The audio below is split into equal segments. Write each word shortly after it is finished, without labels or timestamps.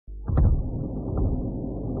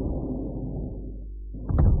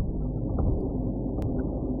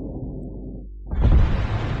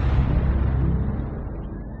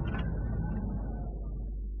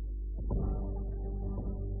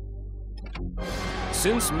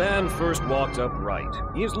Since man first walked upright,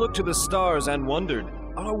 he has looked to the stars and wondered,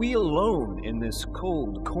 are we alone in this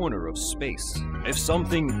cold corner of space? If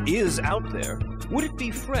something is out there, would it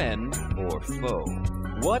be friend or foe?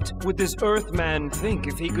 What would this Earthman think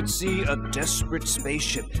if he could see a desperate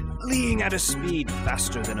spaceship fleeing at a speed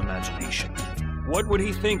faster than imagination? What would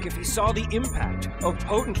he think if he saw the impact of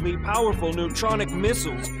potently powerful neutronic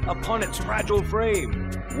missiles upon its fragile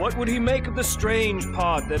frame? What would he make of the strange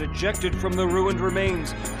pod that ejected from the ruined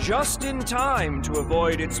remains just in time to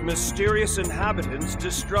avoid its mysterious inhabitants'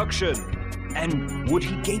 destruction? And would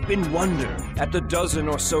he gape in wonder at the dozen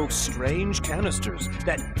or so strange canisters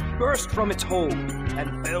that burst from its hold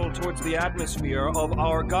and fell towards the atmosphere of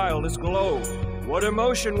our guileless globe? What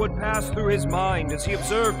emotion would pass through his mind as he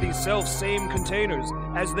observed these self-same containers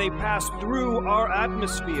as they passed through our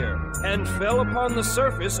atmosphere and fell upon the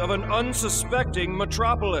surface of an unsuspecting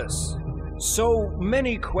metropolis? So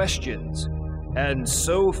many questions and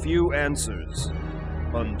so few answers.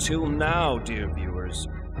 Until now, dear viewers.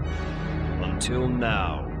 Until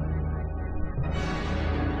now.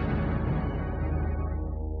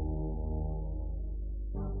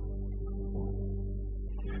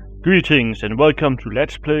 Greetings and welcome to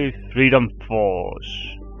Let's Play Freedom Force.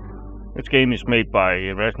 This game is made by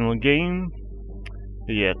Irrational Game,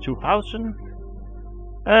 the year 2000,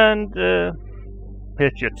 and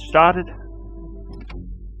let's get started.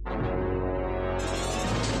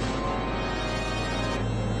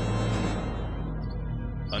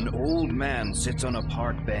 An old man sits on a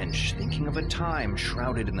park bench, thinking of a time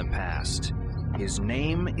shrouded in the past. His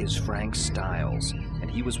name is Frank Stiles, and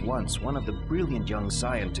he was once one of the brilliant young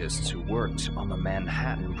scientists who worked on the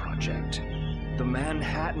Manhattan Project. The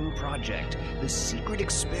Manhattan Project, the secret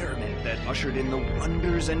experiment that ushered in the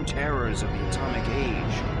wonders and terrors of the atomic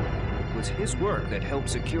age. It was his work that helped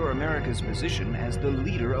secure America's position as the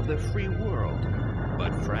leader of the free world.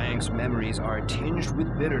 But Frank's memories are tinged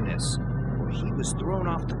with bitterness. He was thrown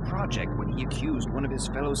off the project when he accused one of his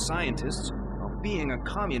fellow scientists of being a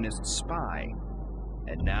communist spy.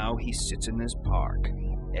 And now he sits in this park,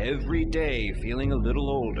 every day feeling a little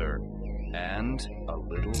older and a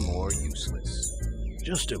little more useless.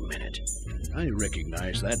 Just a minute. I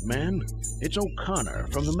recognize that man. It's O'Connor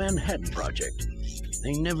from the Manhattan Project.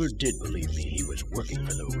 They never did believe me he was working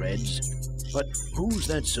for the Reds. But who's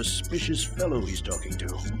that suspicious fellow he's talking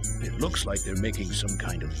to? It looks like they're making some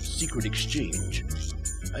kind of secret exchange.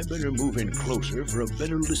 I better move in closer for a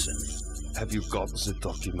better listen. Have you got the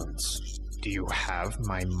documents? Do you have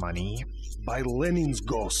my money? By Lenin's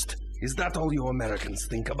ghost. Is that all you Americans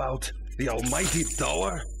think about? The almighty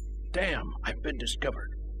dollar? Damn, I've been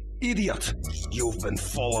discovered. Idiot! You've been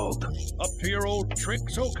followed. Up to your old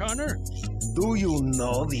tricks, O'Connor? Do you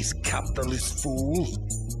know this capitalist fool?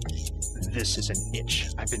 This is an itch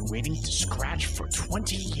I've been waiting to scratch for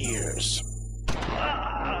 20 years.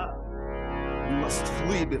 We must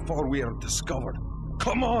flee before we are discovered.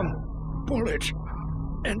 Come on! Bullet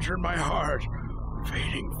entered my heart,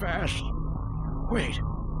 fading fast. Wait,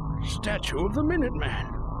 statue of the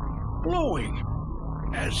Minuteman, glowing,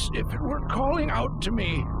 as if it were calling out to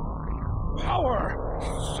me. Power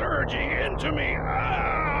surging into me.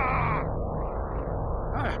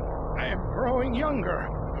 I am growing younger.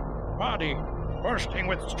 Body bursting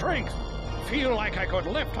with strength. Feel like I could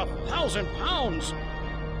lift 1,000 pounds.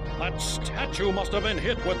 That statue must have been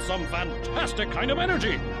hit with some fantastic kind of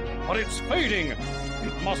energy. But it's fading.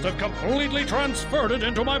 It must have completely transferred it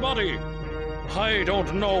into my body. I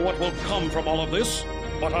don't know what will come from all of this,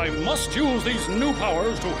 but I must use these new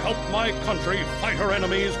powers to help my country fight her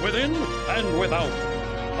enemies within and without.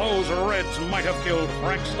 Those Reds might have killed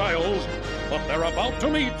Frank Stiles, but they're about to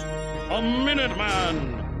meet a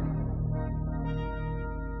Minuteman.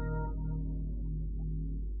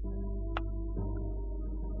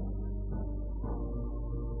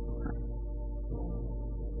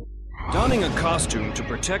 Donning a costume to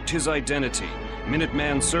protect his identity,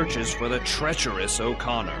 Minuteman searches for the treacherous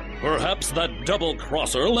O'Connor. Perhaps that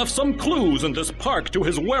double-crosser left some clues in this park to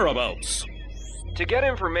his whereabouts. To get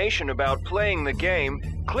information about playing the game,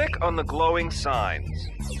 click on the glowing signs.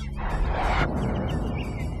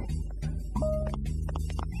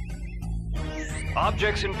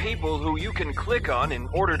 Objects and people who you can click on in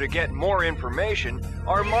order to get more information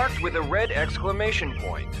are marked with a red exclamation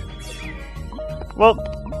point. Well,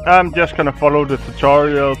 I'm just gonna follow the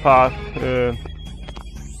tutorial path.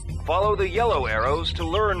 Follow the yellow arrows to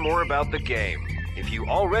learn more about the game. If you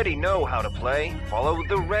already know how to play, follow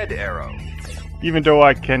the red arrow. Even though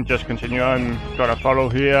I can just continue, I'm gonna follow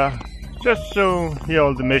here, just so hear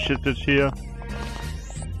all the messages here.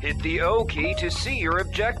 Hit the O key to see your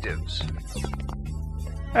objectives.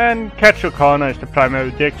 And catch O'Connor is the primary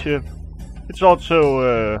objective. It's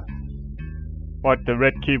also what the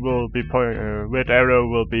red key will be red arrow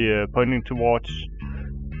will be pointing towards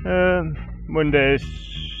when there is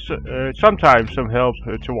sometimes some help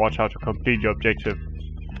towards how to complete the objective.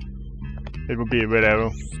 It will be a red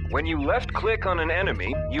arrow. When you left-click on an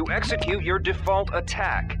enemy, you execute your default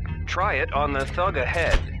attack. Try it on the thug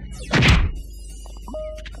ahead.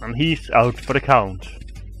 And he's out for the count.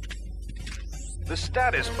 The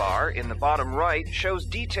status bar in the bottom right shows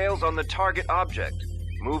details on the target object.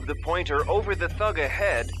 Move the pointer over the thug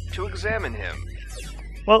ahead to examine him.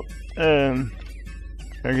 Well, you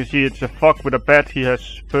can see it's a fuck with a bat. He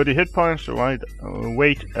has 30 hit points,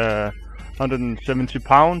 weight 170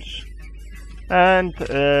 pounds. And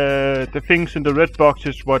the things in the red box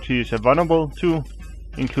is what he is vulnerable to,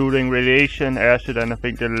 including radiation, acid, and I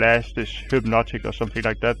think the last is hypnotic or something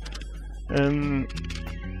like that.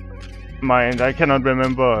 I cannot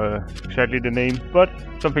remember exactly the name, but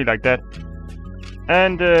something like that.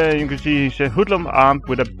 And you can see he's a hoodlum armed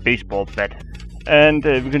with a baseball bat. And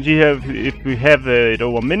we can see here, if we have it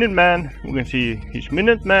over Minuteman, we can see he's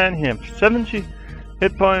Minuteman. He has 70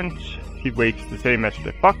 hit points. He weighs the same as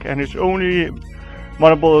the buck, and is only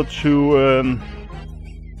vulnerable to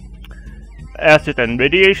acid and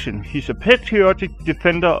radiation. He's a patriotic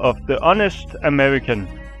defender of the honest American.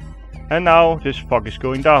 And now this fuck is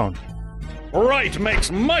going down. Right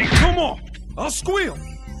makes might. Come on. I'll squeal.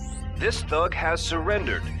 This thug has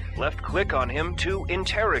surrendered. Left-click on him to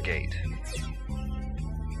interrogate.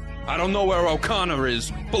 I don't know where O'Connor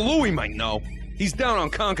is, but Louis might know. He's down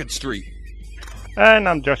on Concord Street. And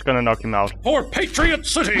I'm just gonna knock him out. For Patriot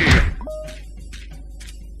City!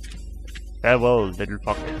 Farewell, little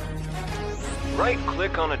fuck.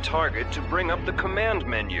 Right-click on a target to bring up the command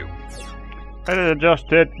menu. I just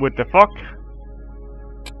did with the fuck.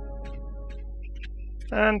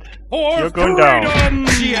 And For you're going freedom! down.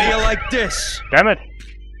 See how you like this? Damn it!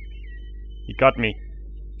 He got me.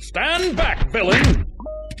 Stand back, villain!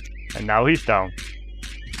 And now he's down.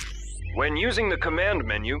 When using the command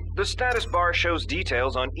menu, the status bar shows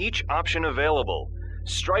details on each option available.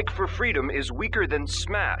 Strike for freedom is weaker than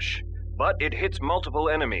smash, but it hits multiple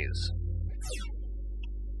enemies.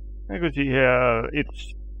 You can see here it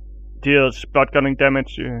deals blood-gunning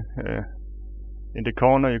damage in the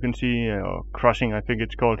corner. You can see crushing, I think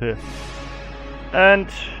it's called here. And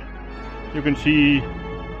you can see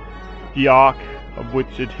the arc of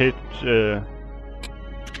which it hits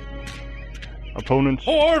opponents.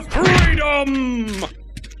 For freedom!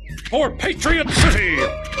 For Patriot City!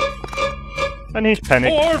 And he's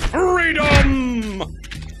panicked. For freedom!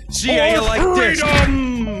 See how you like this?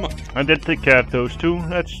 Freedom! I did take care of those two.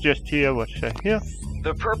 Let's just hear what's here.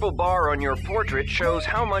 The purple bar on your portrait shows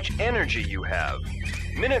how much energy you have.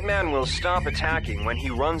 Minuteman will stop attacking when he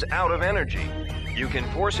runs out of energy. You can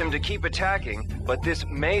force him to keep attacking, but this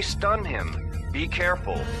may stun him. Be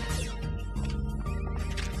careful.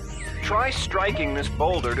 Try striking this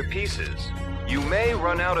boulder to pieces. You may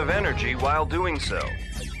run out of energy while doing so.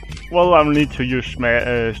 Well, I'll need to use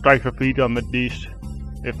strike for freedom at least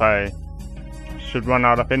if I should run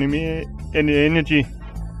out of any energy.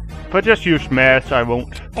 If I just use mass, I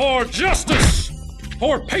won't. For justice!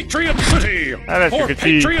 For Patriot City! And as you For can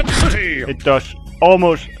see, Patriot City! it does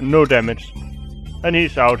almost no damage. And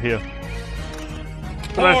he's out here.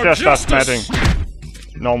 So let's For just start justice!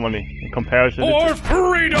 smatting. Normally, in comparison, For it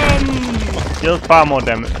freedom! deals far more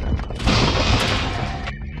damage.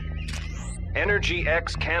 Energy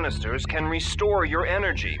X canisters can restore your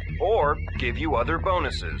energy, or give you other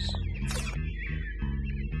bonuses.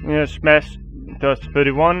 Yeah, smash does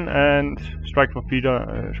 31, and strike for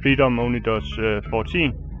freedom only does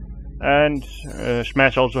 14. And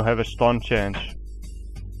smash also have a stun chance.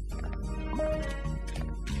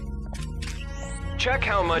 Check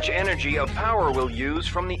how much energy a power will use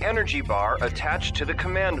from the energy bar attached to the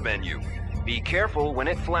command menu. Be careful when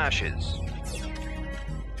it flashes.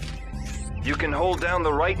 You can hold down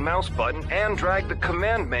the right mouse button and drag the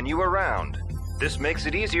command menu around. This makes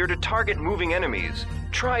it easier to target moving enemies.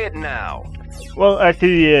 Try it now. Well, as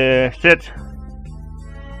he said,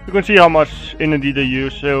 you can see how much energy they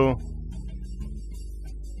use. So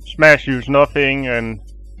smash use nothing, and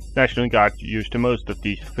National Guard use the most of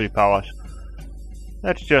these 3 powers.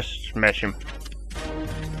 Let's just smash him.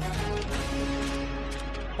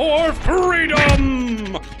 For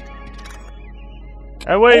freedom!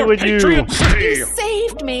 Away For with Patriot you! City! You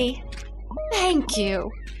saved me. Thank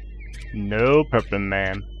you. No problem,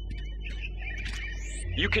 ma'am.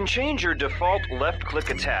 You can change your default left-click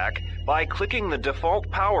attack by clicking the default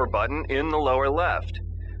power button in the lower left.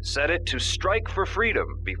 Set it to strike for freedom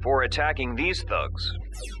before attacking these thugs.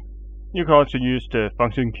 You can also use the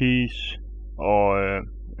function keys, or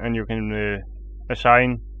and you can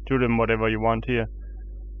assign to them whatever you want here.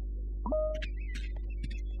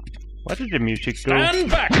 Where did the music go? Stand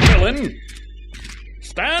back, villain!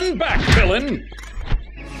 Stand back, villain!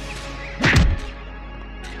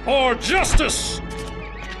 For justice!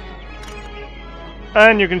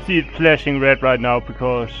 And you can see it flashing red right now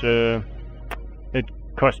because it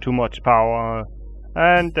costs too much power.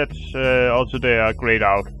 And that's also there, grayed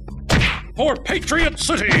out. For Patriot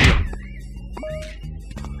City!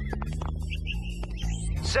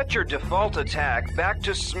 Set your default attack back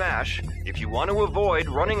to smash if you want to avoid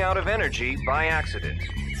running out of energy by accident.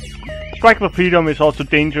 Strike for freedom is also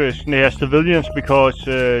dangerous near civilians because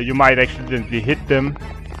you might accidentally hit them.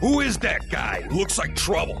 Who is that guy? Looks like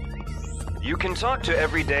trouble. You can talk to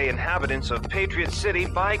everyday inhabitants of Patriot City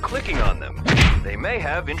by clicking on them. They may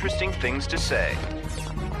have interesting things to say.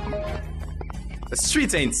 The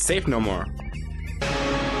streets ain't safe no more.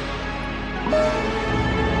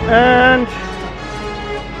 And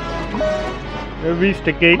we reached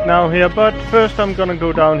the gate now here, but first I'm gonna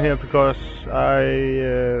go down here because I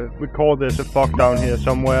recall there's a fog down here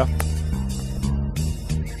somewhere.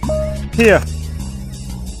 Here!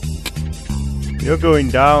 You're going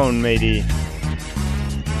down, matey.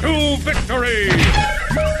 To victory!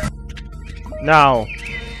 Now!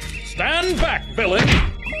 Stand back, villain!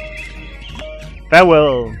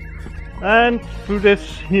 Farewell! And through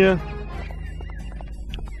this here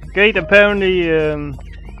gate, apparently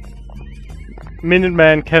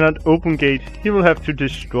Minuteman cannot open gate. He will have to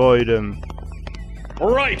destroy them.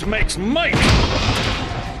 Right makes might!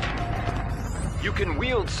 You can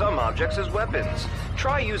wield some objects as weapons.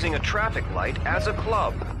 Try using a traffic light as a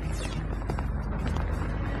club.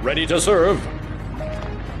 Ready to serve.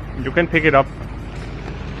 You can pick it up.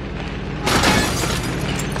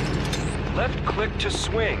 Left click to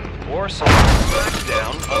swing, or select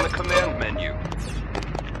smackdown on the command menu.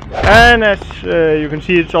 And as you can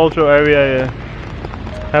see, it's also area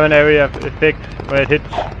have an area effect where it hits.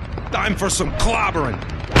 Time for some clobbering.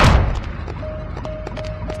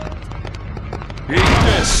 Eat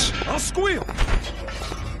this. I'll squeal.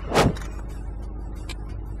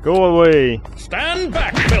 Go away. Stand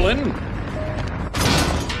back, villain!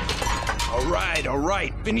 All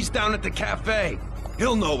right. Vinny's down at the cafe.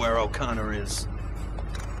 He'll know where O'Connor is.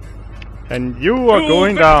 And you are To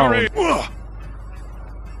going victory! down.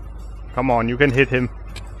 Come on, you can hit him.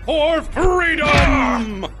 For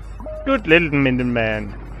freedom! Good little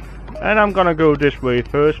Minuteman. And I'm gonna go this way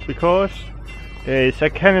first because there is a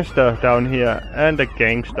canister down here and a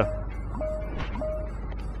gangster.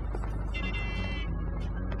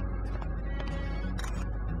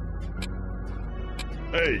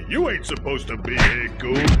 Hey, you ain't supposed to be here,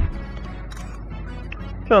 goon.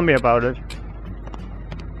 Tell me about it.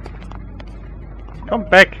 Come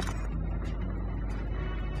back.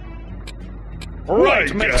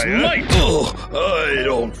 Right makes might! I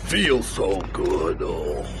don't feel so good.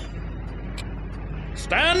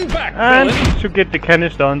 Stand back, And villain! to get the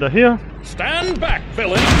canister under here, Stand back,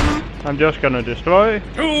 villain! I'm just gonna destroy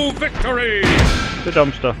To victory! the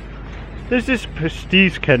dumpster. This is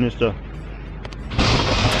prestige canister,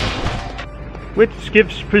 which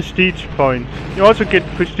gives prestige points. You also get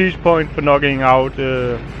prestige points for knocking out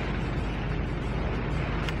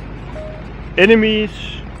enemies.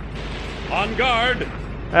 On guard!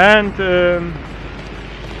 And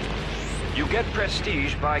You get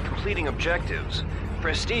prestige by completing objectives.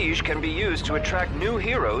 Prestige can be used to attract new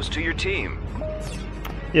heroes to your team.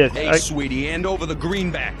 yes, Hey, sweetie, hand over the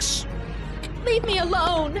greenbacks. Leave me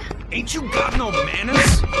alone. Ain't you got no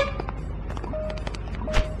manners?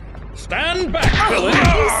 Stand back, villain!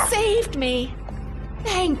 You saved me.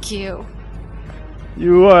 Thank you.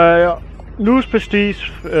 you lose prestige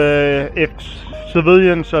if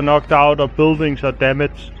civilians are knocked out or buildings are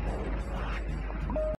damaged.